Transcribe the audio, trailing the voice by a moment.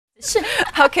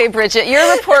Okay, Bridget,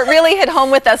 your report really hit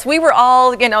home with us. We were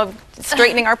all, you know,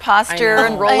 straightening our posture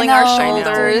and rolling our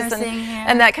shoulders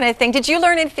and that kind of thing. Did you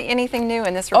learn anything new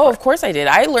in this report? Oh, of course I did.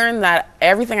 I learned that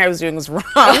everything I was doing was wrong.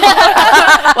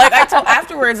 Like I told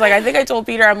afterwards, like I think I told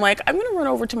Peter, I'm like, I'm gonna run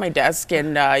over to my desk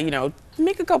and you know,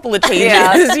 make a couple of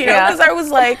changes, you know, because I was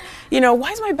like, you know,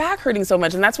 why is my back hurting so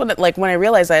much? And that's when, like, when I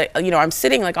realized that, you know, I'm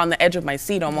sitting like on the edge of my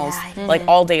seat almost like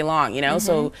all day long, you know,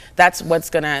 so that's what's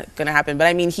gonna happen. But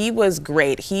I mean, he was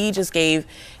great. He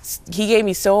gave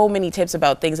me so many tips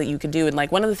about things that you could do. And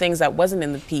like one of the things that wasn't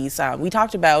in the piece, we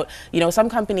talked about, you know, some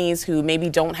companies who maybe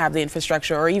don't have the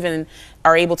infrastructure or even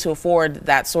are able to afford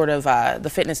that sort of the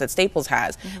fitness that Staples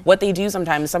has. What they do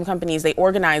sometimes, some companies, they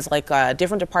organize like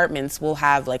different departments will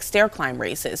have like stair climb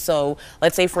races. So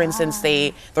let's say, for instance,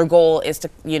 their goal is to,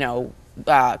 you know,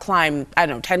 climb, I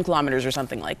don't know, 10 kilometers or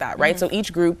something like that, right? So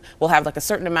each group will have like a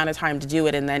certain amount of time to do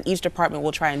it, and then each department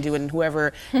will try and do it, and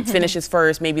whoever finishes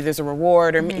first, maybe there's a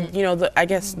reward, or you know, I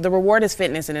guess the reward is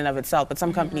fitness in and of itself, but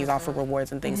some companies offer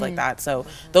rewards and things like that. So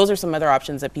those are some other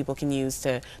options that people can use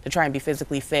to try and be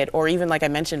physically fit, or even, like I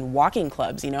mentioned, walking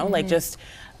clubs, you know, like just,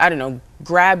 I don't know,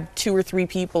 grab 2 or 3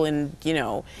 people and, you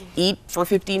know, eat for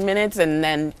 15 minutes and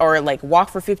then, or like walk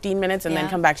for 15 minutes and then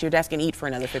come back to your desk and eat for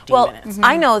another 15 minutes.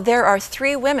 I know there are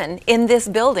 3 women in this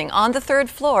building on the 3rd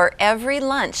floor. Every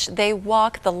lunch, they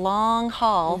walk the long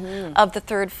hall of the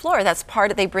 3rd floor. That's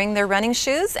part of, they bring their running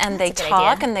shoes and they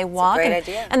talk and they walk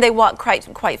and they walk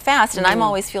quite fast. And I'm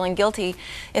always feeling guilty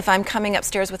if I'm coming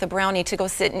upstairs with a brownie to go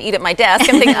sit and eat at my desk.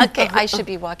 I'm thinking, okay, I should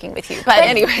be walking with you. But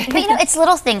anyway. But you know, it's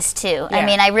little things too. I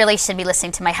mean, I really should be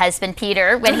listening to my husband,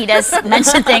 Peter, when he does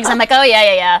mention things. I'm like, oh,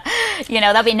 yeah. You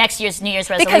know, that'll be next year's New Year's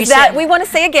resolution. Because that, we want to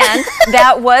say again,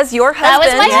 that was your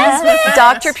husband. That was my husband.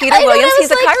 Dr. Peter Williams.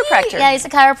 He's a chiropractor. Yeah, he's a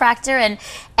chiropractor.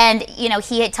 And you know,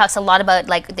 he talks a lot about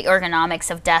like the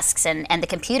ergonomics of desks and the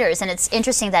computers. And it's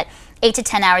interesting that 8 to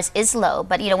 10 hours is low.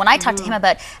 But you know, when I talk to him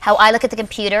about how I look at the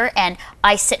computer and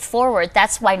I sit forward,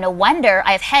 that's why no wonder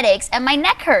I have headaches and my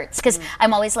neck hurts, because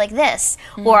I'm always like this.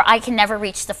 Or I can never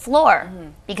reach the floor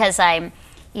because I'm,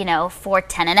 you know,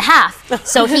 4'10" and a half.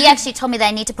 So he actually told me that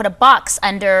I need to put a box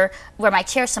under where my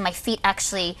chair, so my feet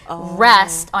actually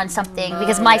rest on something,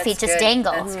 because my feet just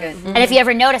dangle. And if you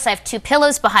ever notice, I have 2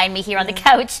 pillows behind me here on the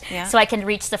couch, so I can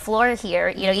reach the floor here,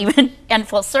 you know, even in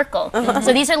full circle.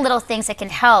 So these are little things that can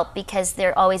help, because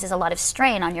there always is a lot of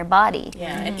strain on your body.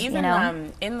 And even you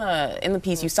know? In the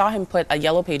piece, you saw him put a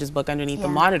Yellow Pages book underneath the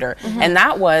monitor, and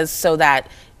that was so that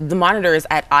the monitor is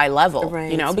at eye level,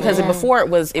 you know, because before it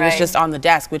was just on the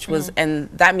desk, which was, and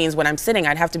that means when I'm sitting,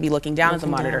 I'd have to be looking down at the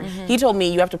monitor. He told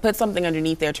me you have to put something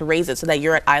underneath there to raise it so that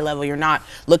you're at eye level, you're not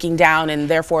looking down, and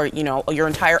therefore, you know, your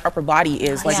entire upper body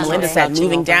is, like Melinda said,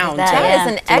 moving down. That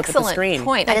is an excellent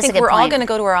point. I think we're all going to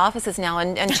go to our offices now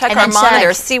and check our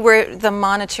monitors, see where the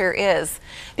monitor is.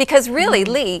 Because really,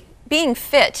 Leigh, being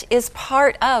fit is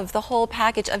part of the whole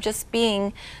package of just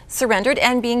being surrendered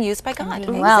and being used by God.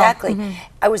 Exactly.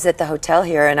 I was at the hotel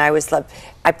here, and I was like,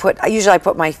 usually I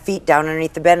put my feet down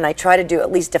underneath the bed, and I try to do at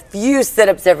least a few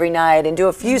sit-ups every night and do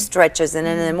a few stretches, and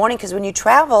then in the morning, because when you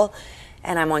travel,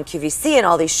 and I'm on QVC and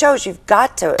all these shows, you've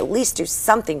got to at least do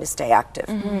something to stay active.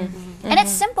 And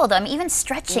it's simple though. I mean, even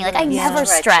stretching, like I never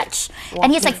stretch.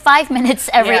 And he's like 5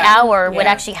 minutes every hour would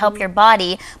actually help your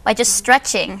body by just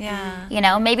stretching. You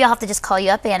know, maybe I'll have to just call you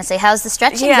up, Ann, and say, how's the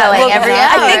stretching going every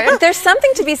hour? I think there's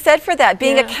something to be said for that,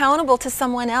 being accountable to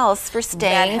someone else for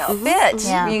staying fit.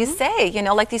 You say, you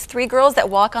know, like these 3 girls that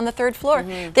walk on the 3rd floor.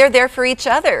 They're there for each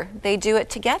other. They do it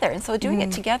together. And so doing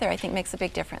it together, I think, makes a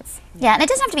big difference. Yeah, and it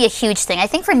doesn't have to be a huge thing. I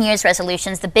think for New Year's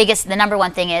resolutions, the number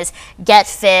one thing is get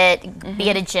fit, be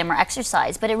at a gym or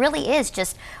exercise. But it really is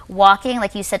just walking,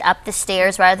 like you said, up the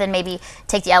stairs rather than maybe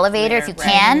take the elevator. If you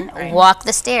can, walk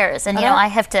the stairs. And you know, I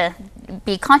have to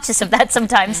be conscious of that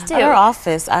sometimes too. At our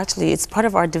office, actually, it's part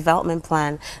of our development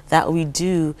plan that we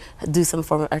do some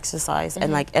form of exercise,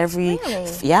 and like every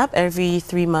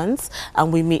 3 months,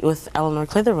 we meet with Eleanor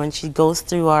Clitheroe, and she goes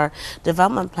through our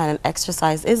development plan, and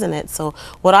exercise is in it. So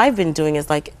what I've been doing is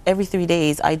like every 3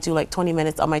 days I do like 20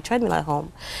 minutes on my treadmill at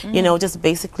home. You know, just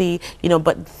basically, you know,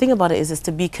 but the thing about it is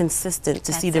to be consistent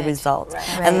to see the results.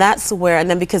 And that's where, and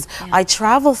then because I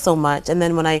travel so much, and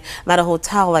then when I'm at a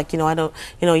hotel, like, you know, I don't,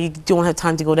 you know, you don't don't have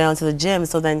time to go down to the gym.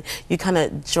 So then you kind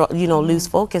of, you know, lose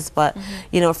focus. But,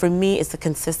 you know, for me, it's the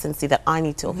consistency that I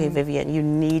need to, okay, Vivian, you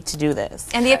need to do this.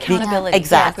 And the accountability.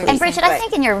 Exactly. And Bridget, I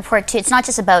think in your report too, it's not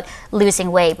just about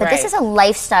losing weight, but this is a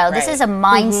lifestyle. This is a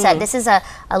mindset. This is a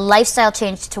lifestyle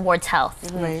change towards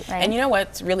health. Right. And you know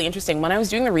what's really interesting? When I was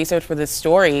doing the research for this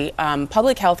story,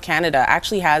 Public Health Canada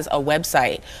actually has a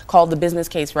website called the Business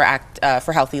Case for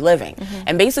for Healthy Living.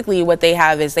 And basically what they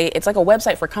have is it's like a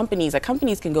website for companies that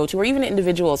companies can go to, or even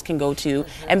individuals can go to,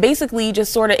 and basically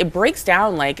just sort of, it breaks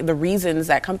down like the reasons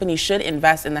that companies should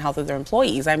invest in the health of their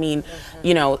employees. I mean,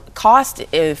 you know, cost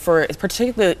for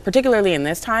particularly in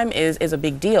this time is a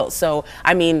big deal. So,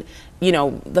 I mean, you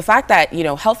know, the fact that, you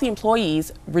know, healthy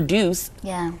employees reduce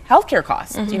healthcare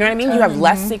costs. You know what I mean? You have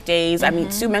less sick days. I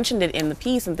mean, Sue mentioned it in the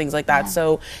piece and things like that.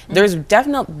 So there's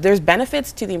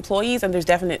benefits to the employees, and there's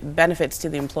definite benefits to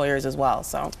the employers as well.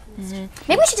 So maybe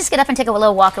we should just get up and take a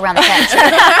little walk around the bench.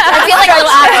 I feel like we're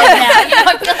laughing now.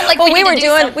 I feel like well,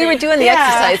 we were doing the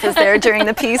exercises there during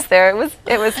the piece there.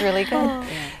 It was really good.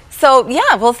 So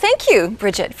yeah, well, thank you,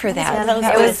 Bridget, for that.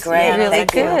 That was great. Really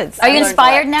good. Are you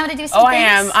inspired now to do some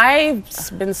things? I am.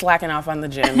 I've been slacking off on the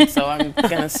gym, so I'm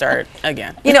gonna start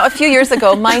again. You know, a few years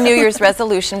ago, my New Year's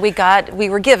resolution, we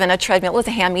were given a treadmill. It was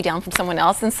a hand-me-down from someone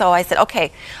else, and so I said,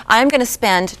 okay, I'm going to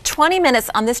spend 20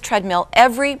 minutes on this treadmill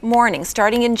every morning,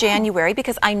 starting in January,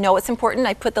 because I know it's important.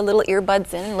 I put the little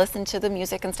earbuds in and listen to the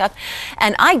music and stuff,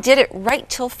 and I did it right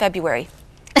till February.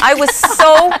 I was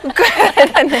so good.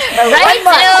 Right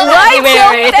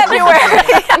till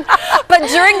February. But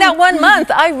during that 1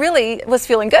 month, I really was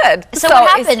feeling good. So what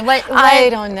happened? I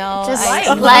don't know. Just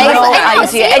I life. have no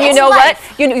idea. And you know what?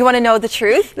 You want to know the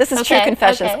truth? This is true Okay,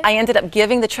 confessions. okay. I ended up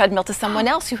giving the treadmill to someone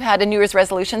else who had a New Year's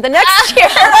resolution the next year.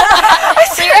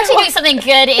 So you're actually doing something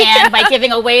good, Anne, by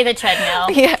giving away the treadmill.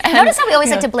 Notice how we always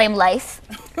like to blame life.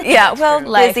 Yeah, well,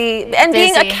 Life. busy. And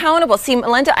being accountable. See,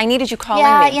 Melinda, I needed you calling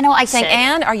me. You know, I saying, should.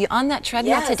 Anne, are you on that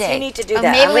treadmill Yes, today? you need to do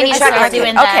that. Maybe we need to start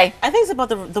doing that. Okay. I think it's about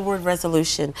the word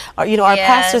resolution. You know, our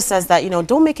pastor says that, you know,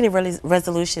 don't make any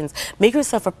resolutions. Make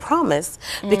yourself a promise,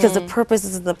 because the purpose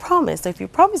is in the promise. So if you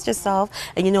promise yourself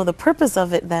and you know the purpose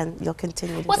of it, then you'll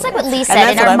continue to Well, it's do like it. what Leigh And said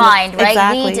that's in what our I'm- mind, right?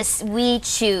 Exactly. We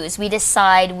choose, we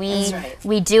decide,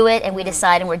 we do it, and we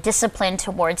decide, and we're disciplined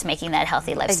towards making that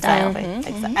healthy lifestyle.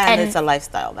 Exactly. And it's a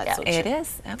lifestyle. That's so true. It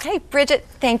is. Okay, Bridget,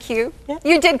 thank you.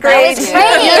 You did great. That was great.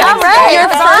 All right. Your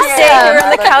That was first day awesome. here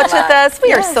on the couch with us.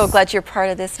 We are so glad you're part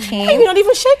of this team. You're not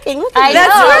even shaking. Look at I you. know.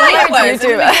 I was. You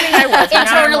do.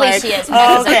 Internally, she is.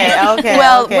 Okay.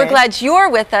 Well, we're glad you're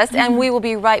with us, and we will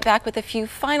be right back with a few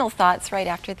final thoughts right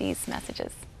after these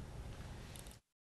messages.